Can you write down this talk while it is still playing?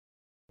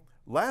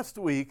Last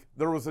week,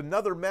 there was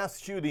another mass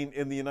shooting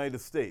in the United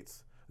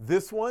States,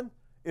 this one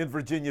in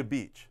Virginia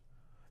Beach.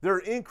 There are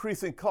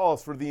increasing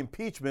calls for the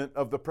impeachment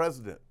of the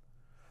president.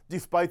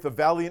 Despite the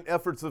valiant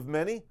efforts of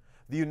many,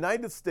 the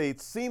United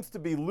States seems to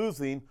be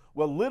losing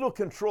what little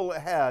control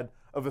it had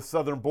of its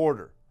southern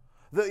border.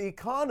 The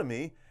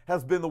economy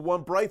has been the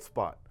one bright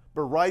spot,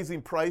 but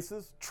rising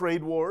prices,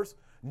 trade wars,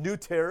 new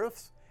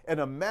tariffs,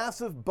 and a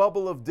massive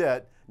bubble of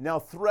debt now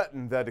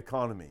threaten that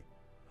economy.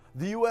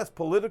 The U.S.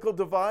 political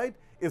divide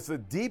is the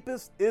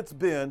deepest it's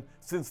been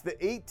since the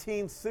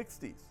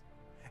 1860s.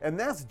 And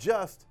that's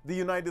just the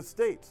United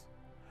States.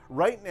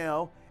 Right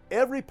now,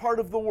 every part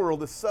of the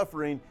world is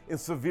suffering in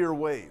severe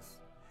ways,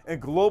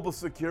 and global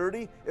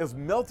security is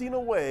melting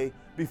away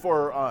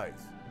before our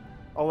eyes.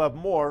 I'll have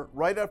more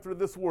right after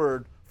this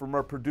word from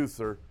our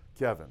producer,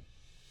 Kevin.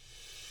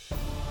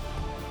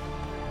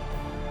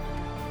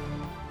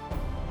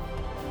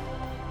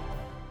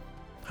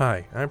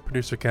 Hi, I'm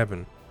producer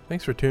Kevin.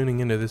 Thanks for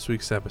tuning into this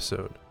week's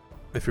episode.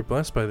 If you're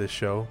blessed by this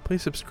show,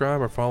 please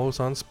subscribe or follow us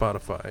on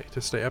Spotify to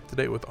stay up to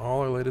date with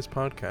all our latest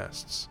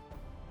podcasts.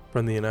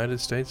 From the United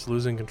States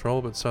losing control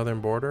of its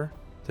southern border,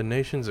 to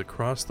nations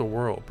across the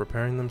world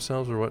preparing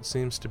themselves for what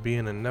seems to be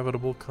an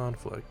inevitable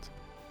conflict.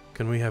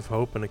 Can we have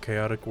hope in a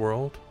chaotic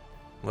world?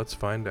 Let's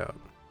find out.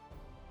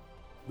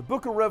 The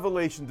book of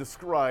Revelation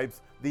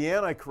describes the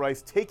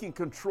Antichrist taking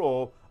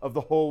control of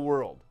the whole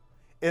world,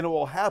 and it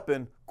will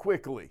happen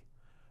quickly.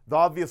 The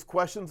obvious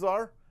questions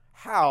are,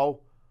 how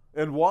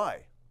and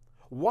why?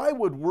 Why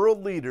would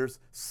world leaders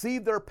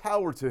cede their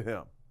power to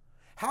him?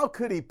 How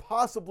could he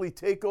possibly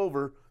take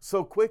over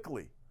so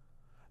quickly?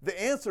 The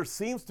answer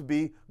seems to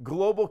be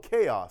global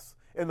chaos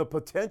and the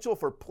potential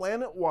for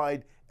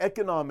planet-wide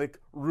economic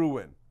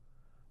ruin.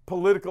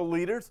 Political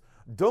leaders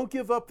don't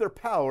give up their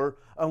power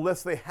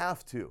unless they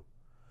have to.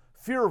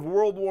 Fear of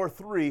World War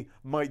III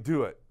might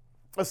do it.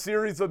 A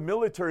series of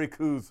military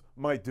coups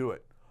might do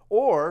it.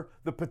 Or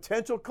the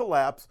potential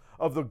collapse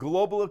of the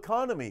global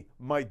economy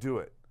might do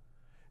it.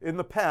 In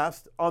the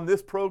past, on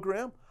this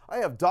program, I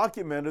have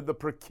documented the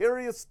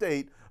precarious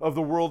state of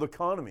the world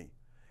economy,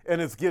 and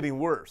it's getting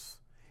worse.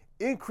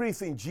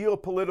 Increasing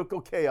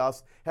geopolitical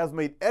chaos has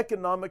made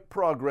economic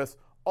progress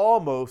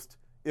almost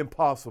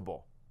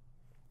impossible.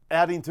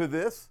 Adding to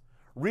this,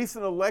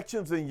 recent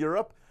elections in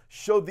Europe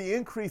showed the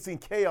increasing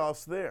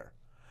chaos there.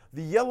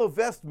 The Yellow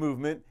Vest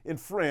movement in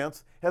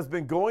France has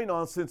been going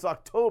on since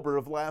October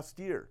of last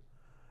year.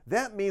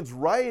 That means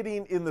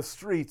rioting in the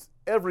streets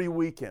every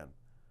weekend.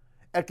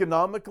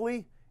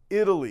 Economically,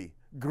 Italy,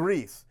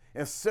 Greece,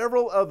 and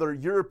several other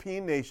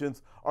European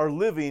nations are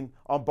living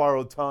on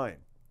borrowed time.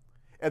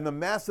 And the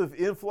massive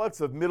influx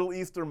of Middle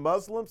Eastern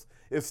Muslims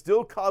is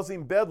still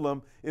causing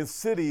bedlam in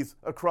cities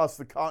across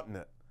the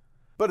continent.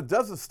 But it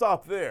doesn't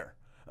stop there.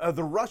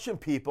 The Russian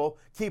people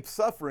keep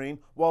suffering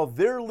while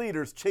their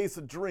leaders chase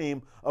a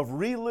dream of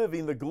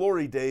reliving the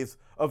glory days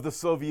of the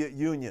Soviet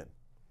Union.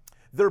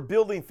 They're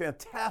building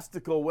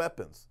fantastical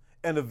weapons,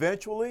 and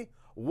eventually,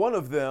 one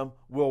of them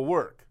will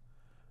work.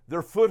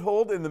 Their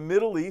foothold in the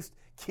Middle East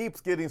keeps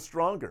getting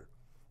stronger,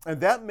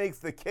 and that makes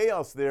the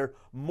chaos there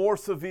more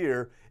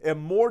severe and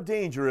more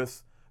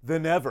dangerous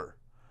than ever.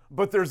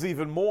 But there's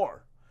even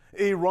more.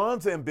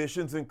 Iran's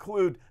ambitions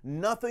include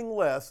nothing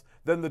less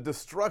than the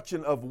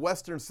destruction of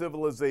Western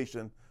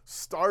civilization,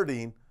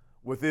 starting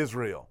with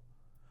Israel.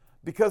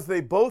 Because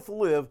they both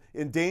live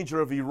in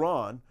danger of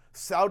Iran,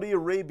 Saudi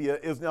Arabia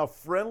is now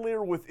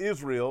friendlier with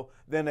Israel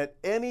than at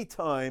any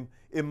time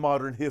in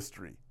modern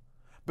history.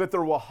 But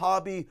their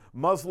Wahhabi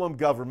Muslim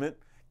government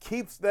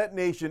keeps that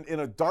nation in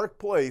a dark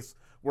place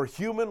where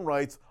human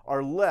rights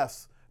are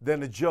less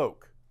than a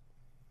joke.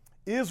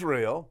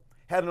 Israel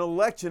had an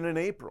election in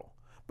April,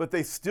 but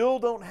they still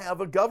don't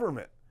have a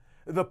government.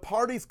 The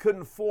parties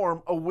couldn't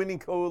form a winning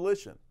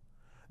coalition.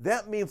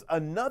 That means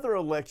another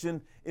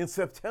election in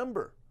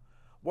September.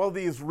 While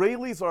the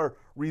Israelis are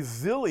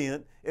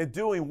resilient and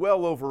doing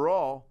well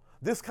overall,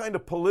 this kind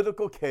of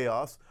political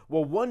chaos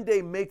will one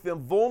day make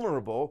them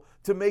vulnerable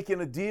to making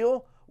a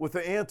deal with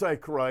the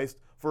Antichrist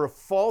for a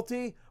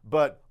faulty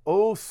but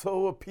oh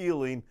so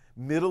appealing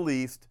Middle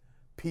East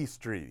peace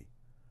treaty.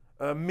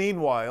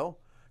 Meanwhile,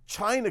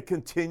 China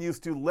continues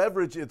to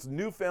leverage its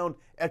newfound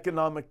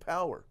economic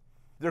power.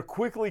 They're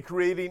quickly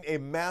creating a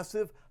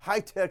massive,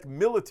 high-tech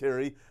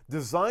military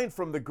designed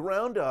from the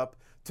ground up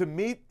to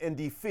meet and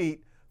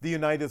defeat the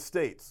United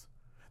States.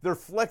 They're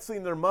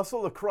flexing their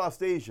muscle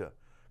across Asia,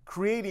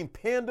 creating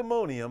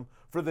pandemonium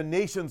for the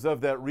nations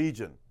of that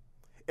region.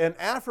 And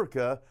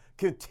Africa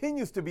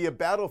continues to be a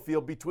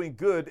battlefield between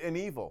good and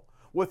evil,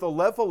 with a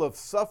level of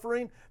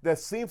suffering that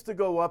seems to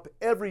go up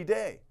every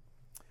day.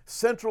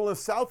 Central and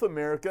South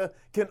America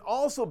can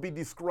also be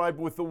described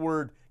with the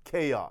word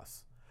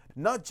chaos.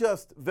 Not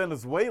just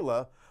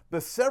Venezuela,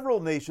 but several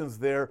nations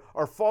there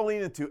are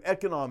falling into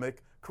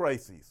economic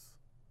crises.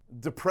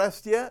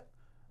 Depressed yet?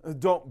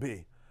 Don't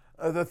be.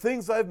 The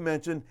things I've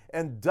mentioned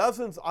and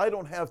dozens I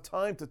don't have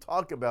time to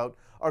talk about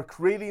are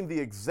creating the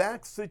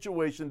exact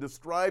situation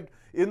described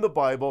in the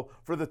Bible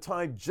for the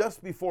time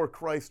just before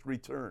Christ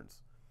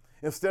returns.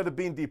 Instead of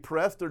being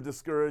depressed or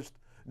discouraged,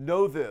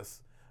 know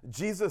this.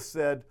 Jesus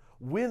said,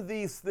 when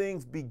these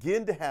things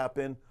begin to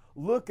happen,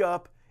 look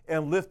up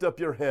and lift up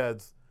your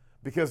heads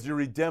because your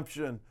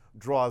redemption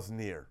draws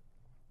near.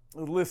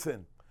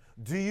 Listen,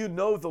 do you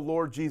know the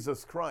Lord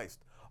Jesus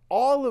Christ?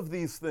 All of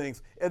these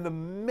things and the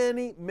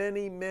many,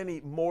 many,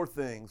 many more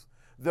things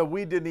that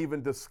we didn't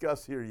even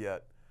discuss here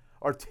yet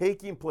are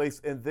taking place,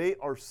 and they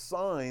are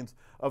signs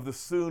of the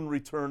soon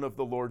return of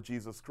the Lord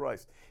Jesus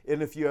Christ.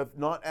 And if you have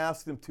not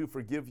asked Him to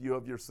forgive you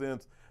of your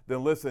sins,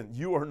 then listen,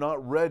 you are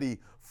not ready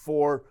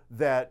for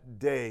that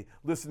day.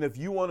 Listen, if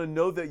you want to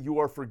know that you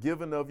are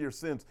forgiven of your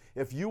sins,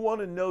 if you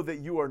want to know that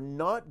you are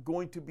not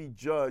going to be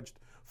judged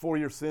for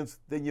your sins,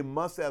 then you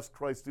must ask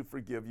Christ to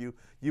forgive you.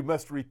 You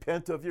must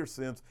repent of your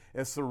sins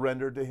and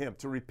surrender to Him.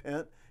 To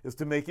repent is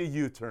to make a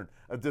U-turn,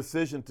 a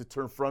decision to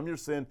turn from your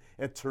sin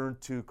and turn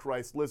to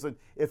Christ. Listen,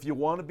 if you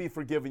want to be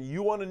forgiven,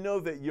 you want to know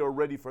that you're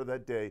ready for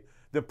that day,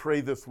 then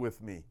pray this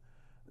with me.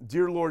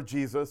 Dear Lord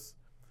Jesus,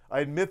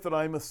 I admit that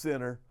I'm a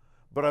sinner,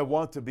 but I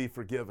want to be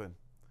forgiven.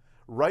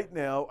 Right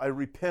now, I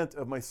repent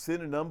of my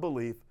sin and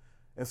unbelief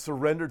and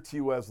surrender to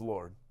you as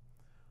Lord.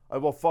 I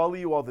will follow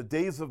you all the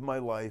days of my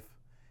life.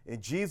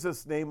 In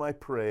Jesus' name I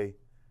pray,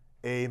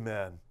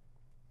 amen.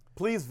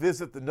 Please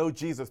visit the Know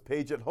Jesus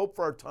page at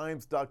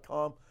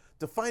hopeforourtimes.com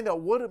to find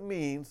out what it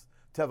means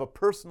to have a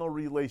personal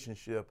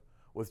relationship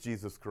with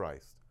Jesus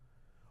Christ.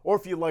 Or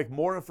if you'd like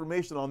more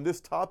information on this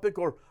topic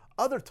or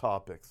other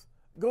topics,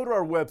 go to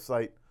our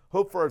website,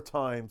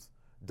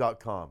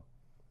 hopeforourtimes.com.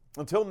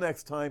 Until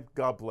next time,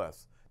 God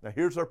bless. Now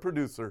here's our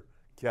producer,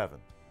 Kevin.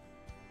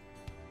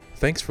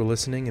 Thanks for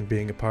listening and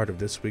being a part of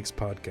this week's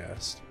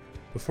podcast.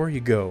 Before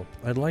you go,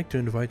 I'd like to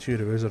invite you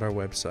to visit our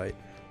website,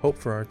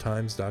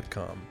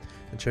 hopeforourtimes.com,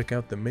 and check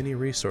out the many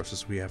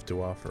resources we have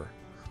to offer.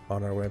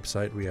 On our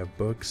website, we have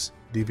books,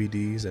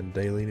 DVDs, and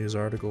daily news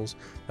articles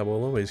that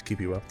will always keep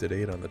you up to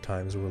date on the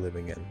times we're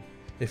living in.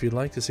 If you'd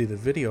like to see the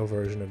video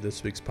version of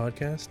this week's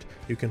podcast,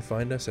 you can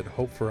find us at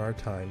Hope for Our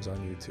Times on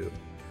YouTube.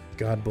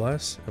 God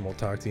bless, and we'll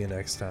talk to you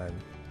next time.